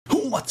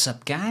What's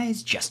up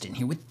guys, Justin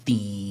here with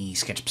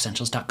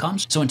TheSketchUpEssentials.com.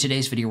 So in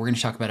today's video, we're going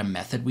to talk about a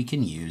method we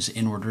can use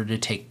in order to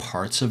take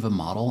parts of a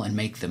model and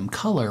make them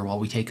color while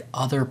we take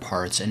other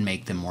parts and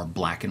make them more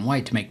black and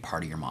white to make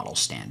part of your model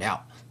stand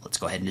out. Let's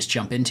go ahead and just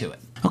jump into it.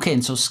 Okay,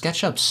 and so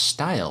SketchUp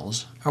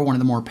styles are one of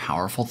the more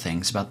powerful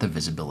things about the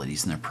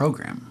visibilities in their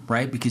program,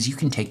 right? Because you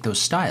can take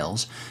those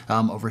styles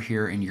over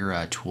here in your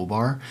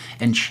toolbar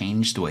and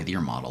change the way that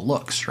your model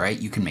looks, right?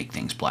 You can make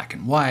things black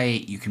and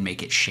white, you can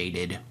make it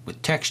shaded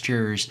with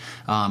textures,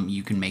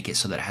 you can make it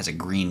so that it has a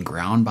green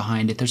ground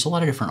behind it. There's a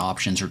lot of different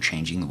options for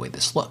changing the way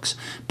this looks.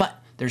 But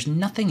there's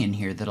nothing in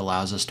here that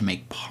allows us to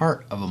make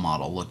part of a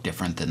model look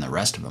different than the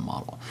rest of a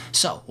model.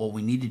 So what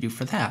we need to do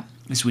for that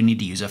is we need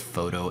to use a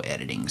photo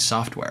editing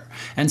software.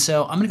 And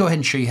so I'm gonna go ahead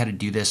and show you how to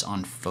do this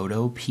on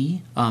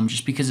Photopea,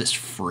 just because it's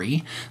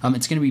free.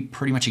 It's gonna be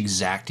pretty much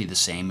exactly the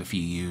same if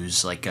you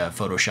use like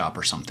Photoshop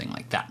or something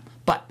like that.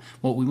 But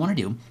what we wanna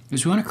do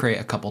is we wanna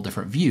create a couple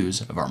different views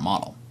of our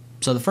model.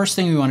 So the first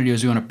thing we want to do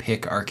is we want to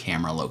pick our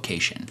camera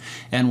location.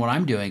 And what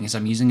I'm doing is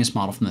I'm using this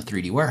model from the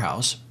 3D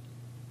Warehouse.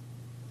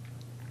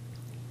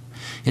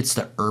 It's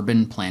the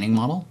Urban Planning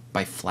Model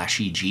by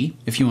Flashy G,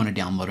 if you want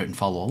to download it and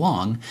follow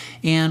along.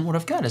 And what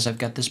I've got is I've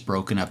got this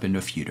broken up into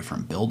a few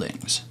different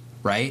buildings,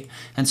 right?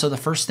 And so the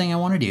first thing I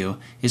want to do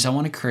is I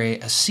want to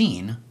create a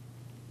scene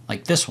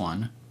like this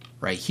one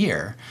right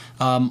here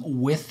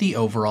with the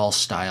overall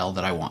style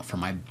that I want for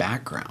my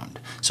background.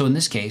 So in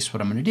this case, what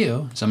I'm going to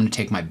do is I'm going to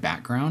take my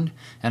background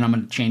and I'm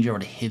going to change over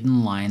to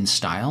hidden line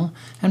style.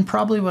 And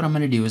probably what I'm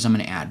going to do is I'm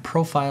going to add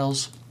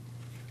profiles.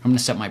 I'm going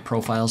to set my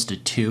profiles to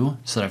 2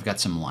 so that I've got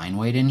some line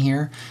weight in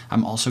here.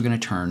 I'm also going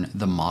to turn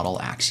the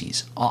model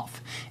axes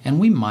off.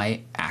 And we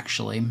might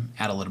actually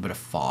add a little bit of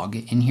fog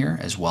in here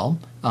as well.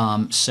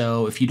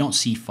 So if you don't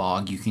see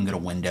fog, you can go to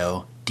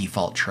Window,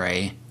 Default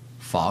Tray,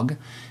 Fog,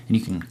 and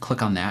you can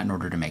click on that in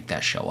order to make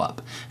that show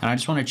up. And I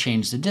just want to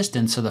change the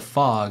distance so the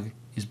fog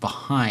is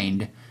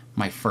behind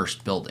my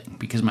first building,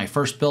 because my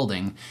first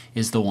building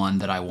is the one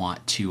that I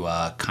want to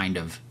kind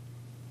of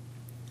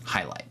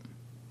highlight,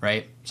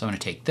 right? So I'm going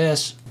to take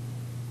this,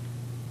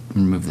 I'm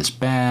going to move this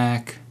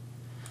back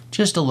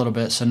just a little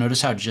bit. So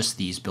notice how just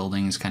these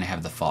buildings kind of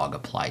have the fog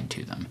applied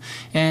to them.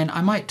 And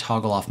I might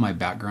toggle off my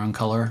background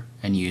color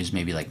and use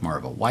maybe like more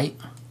of a white.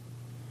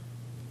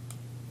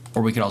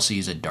 Or we could also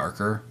use a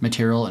darker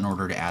material in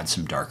order to add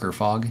some darker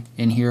fog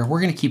in here. We're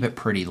going to keep it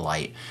pretty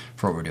light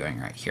for what we're doing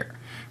right here,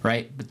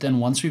 right? But then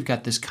once we've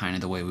got this kind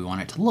of the way we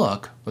want it to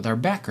look with our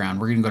background,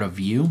 we're going to go to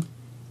View,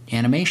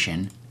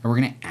 Animation, and we're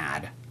going to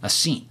add a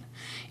scene.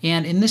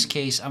 And in this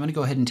case, I'm going to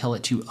go ahead and tell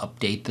it to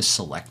update the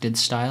selected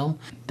style.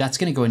 That's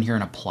going to go in here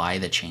and apply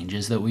the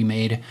changes that we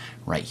made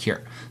right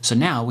here. So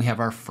now we have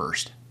our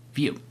first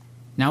view.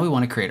 Now we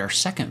want to create our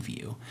second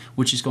view,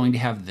 which is going to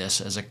have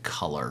this as a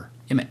color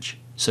image.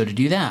 So to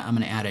do that, I'm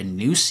going to add a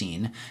new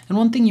scene. And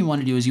one thing you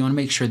want to do is you want to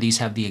make sure these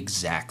have the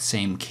exact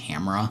same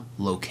camera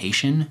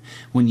location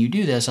when you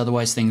do this,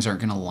 otherwise things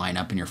aren't going to line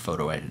up in your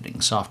photo editing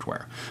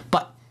software.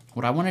 But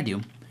what I want to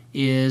do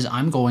is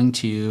I'm going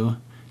to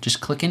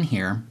just click in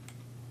here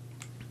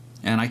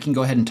and I can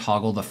go ahead and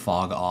toggle the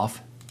fog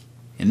off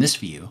in this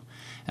view.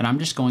 And I'm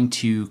just going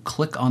to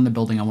click on the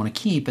building I want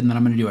to keep, and then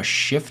I'm going to do a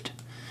shift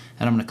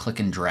and I'm going to click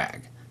and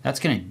drag.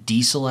 That's going to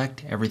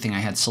deselect everything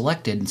I had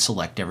selected and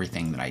select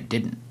everything that I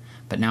didn't.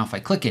 But now if I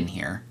click in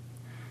here,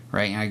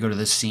 right, and I go to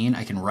this scene,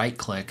 I can right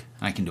click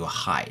and I can do a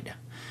hide.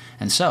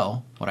 And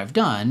so what I've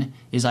done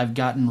is I've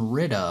gotten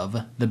rid of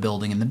the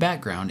building in the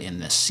background in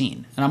this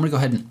scene. And I'm going to go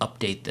ahead and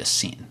update this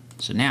scene.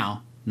 So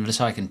now notice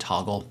how I can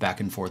toggle back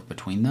and forth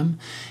between them.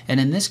 And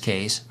in this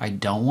case, I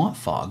don't want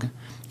fog,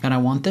 and I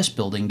want this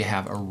building to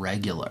have a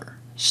regular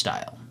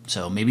style.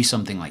 So maybe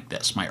something like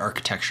this, my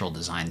architectural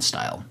design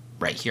style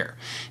right here.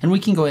 And we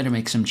can go ahead and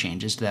make some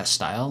changes to that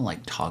style,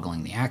 like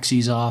toggling the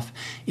axes off.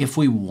 If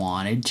we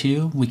wanted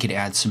to, we could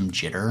add some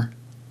jitter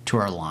to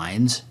our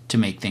lines to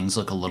make things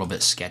look a little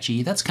bit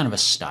sketchy. That's kind of a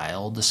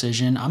style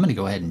decision. I'm going to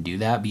go ahead and do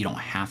that, but you don't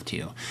have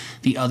to.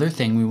 The other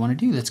thing we want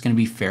to do that's going to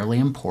be fairly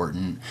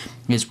important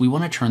is we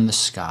want to turn the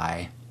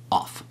sky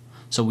off.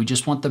 So we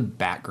just want the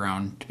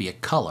background to be a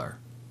color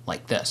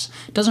like this.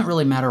 It doesn't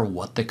really matter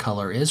what the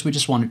color is. We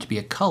just want it to be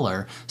a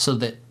color so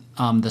that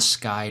the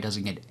sky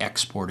doesn't get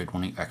exported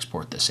when you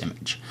export this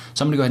image.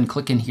 So I'm going to go ahead and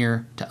click in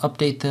here to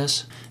update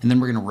this, and then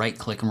we're going to right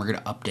click and we're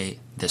going to update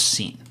this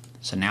scene.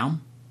 So now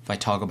if I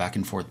toggle back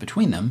and forth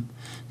between them,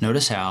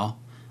 notice how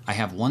I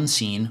have one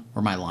scene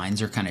where my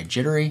lines are kind of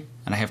jittery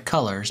and I have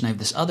colors, and I have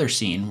this other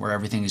scene where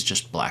everything is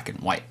just black and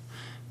white,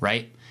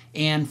 right?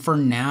 And for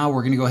now,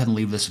 we're going to go ahead and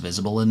leave this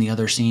visible in the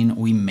other scene.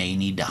 We may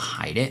need to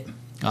hide it.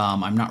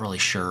 I'm not really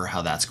sure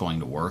how that's going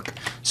to work,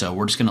 so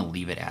we're just going to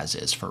leave it as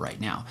is for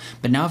right now.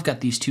 But now I've got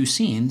these two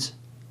scenes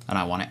and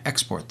I want to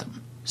export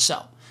them.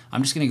 So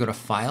I'm just going to go to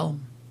File,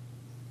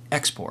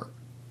 Export,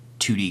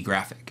 2D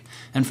Graphic.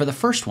 And for the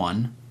first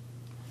one,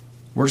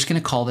 we're just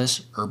going to call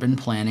this Urban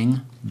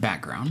Planning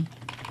Background.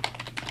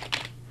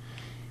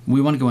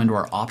 We want to go into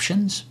our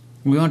options.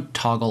 We want to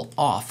toggle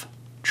off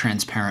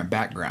Transparent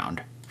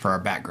Background for our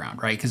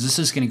background, right? Because this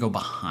is going to go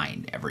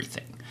behind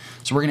everything.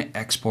 So we're going to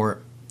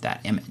export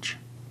that image.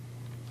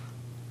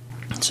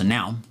 So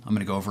now I'm going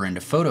to go over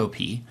into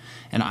Photopea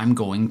and I'm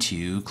going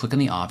to click on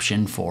the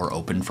option for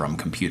Open from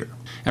Computer.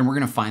 And we're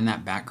going to find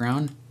that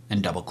background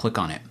and double click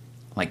on it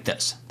like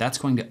this. That's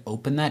going to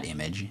open that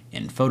image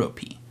in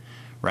Photopea,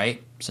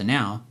 right? So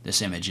now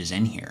this image is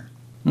in here.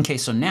 Okay,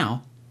 so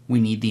now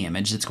we need the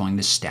image that's going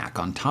to stack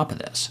on top of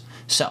this.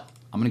 So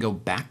I'm going to go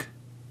back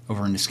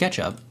over into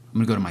SketchUp. I'm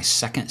going to go to my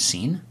second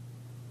scene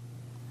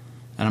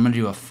and I'm going to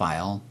do a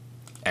File,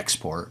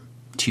 Export,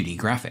 2D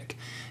Graphic.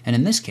 And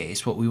in this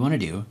case, what we want to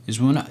do is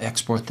we want to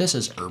export this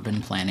as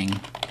Urban Planning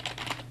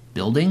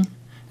Building.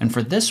 And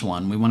for this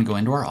one, we want to go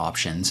into our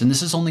options. And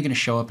this is only going to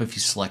show up if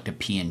you select a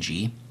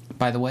PNG,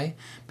 by the way.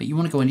 But you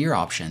want to go into your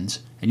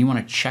options and you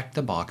want to check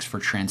the box for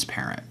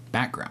transparent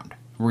background.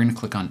 We're going to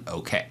click on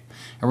OK.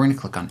 And we're going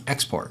to click on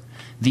Export.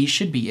 These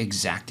should be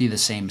exactly the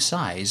same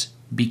size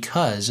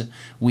because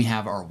we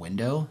have our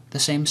window the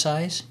same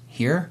size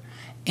here.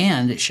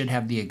 And it should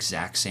have the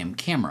exact same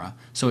camera.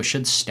 So it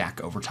should stack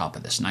over top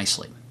of this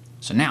nicely.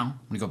 So now I'm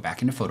going to go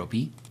back into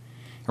Photopea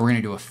and we're going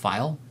to do a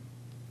File,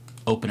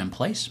 Open in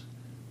Place.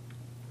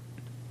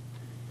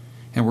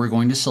 And we're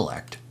going to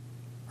select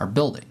our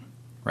building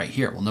right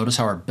here. Well, notice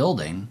how our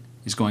building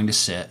is going to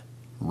sit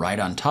right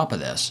on top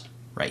of this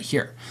right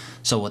here.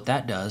 So what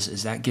that does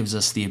is that gives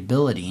us the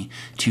ability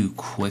to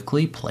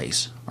quickly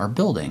place our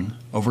building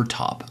over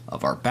top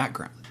of our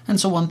background. And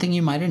so one thing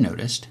you might have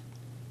noticed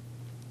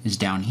is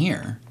down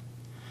here,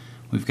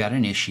 we've got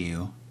an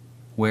issue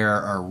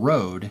where our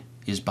road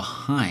is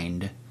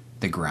behind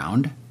the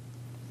ground.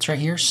 It's right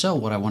here. So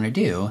what I want to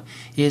do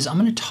is I'm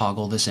going to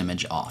toggle this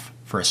image off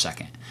for a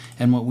second.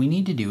 And what we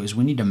need to do is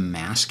we need to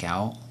mask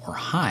out or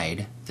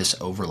hide this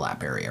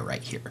overlap area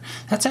right here.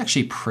 That's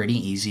actually pretty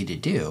easy to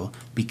do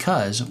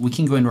because we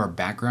can go into our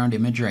background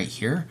image right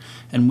here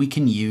and we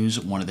can use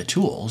one of the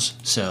tools.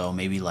 So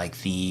maybe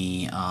like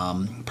the,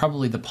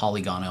 probably the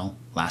polygonal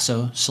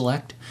lasso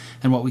select.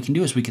 And what we can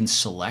do is we can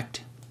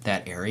select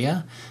that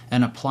area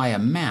and apply a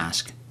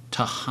mask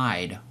to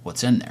hide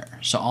what's in there.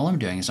 So all I'm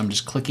doing is I'm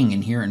just clicking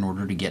in here in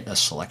order to get a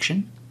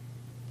selection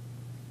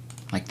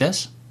like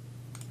this,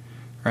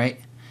 right?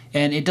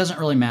 And it doesn't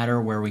really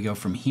matter where we go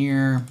from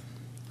here.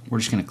 We're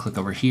just going to click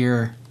over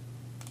here.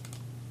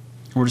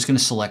 We're just going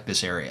to select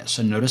this area.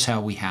 So notice how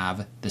we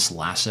have this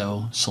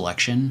lasso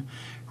selection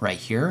right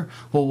here.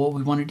 Well, what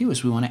we want to do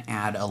is we want to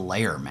add a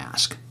layer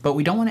mask, but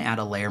we don't want to add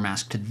a layer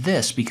mask to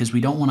this because we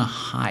don't want to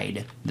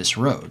hide this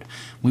road.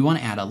 We want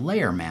to add a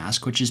layer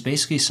mask, which is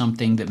basically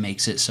something that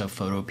makes it so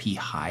Photopea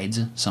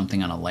hides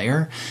something on a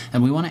layer.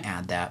 And we want to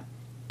add that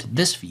to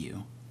this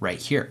view right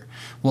here.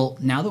 Well,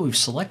 now that we've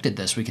selected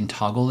this, we can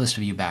toggle this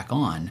view back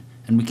on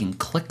and we can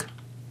click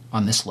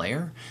on this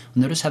layer.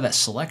 Notice how that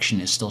selection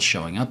is still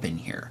showing up in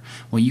here.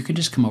 Well, you could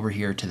just come over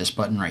here to this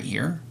button right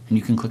here and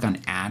you can click on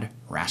Add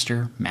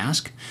Raster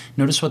Mask.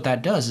 Notice what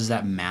that does is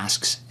that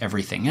masks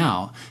everything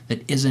out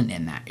that isn't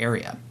in that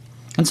area.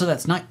 And so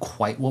that's not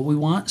quite what we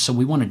want. So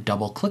we want to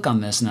double click on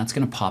this and that's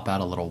going to pop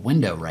out a little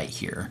window right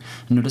here.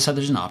 And notice how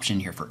there's an option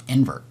here for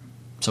invert.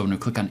 So when we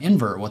click on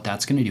invert, what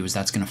that's going to do is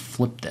that's going to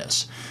flip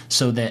this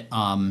so that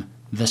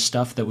the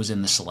stuff that was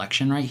in the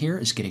selection right here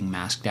is getting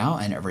masked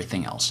out and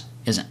everything else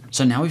isn't.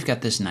 So now we've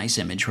got this nice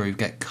image where we've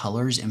got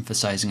colors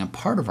emphasizing a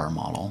part of our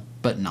model,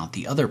 but not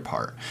the other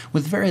part,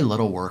 with very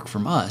little work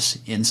from us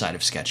inside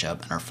of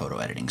SketchUp and our photo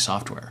editing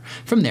software.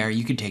 From there,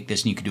 you could take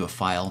this and you could do a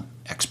file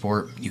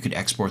export. You could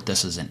export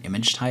this as an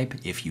image type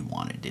if you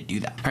wanted to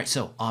do that. All right,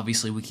 so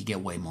obviously we could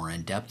get way more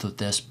in depth with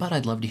this, but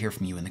I'd love to hear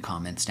from you in the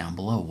comments down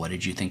below. What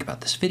did you think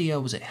about this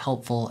video? Was it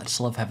helpful? I just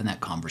love having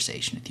that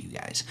conversation with you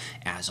guys.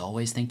 As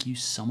always, thank you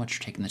so much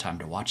for taking the time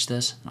to watch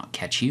this, and I'll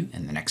catch you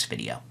in the next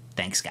video.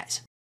 Thanks,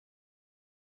 guys.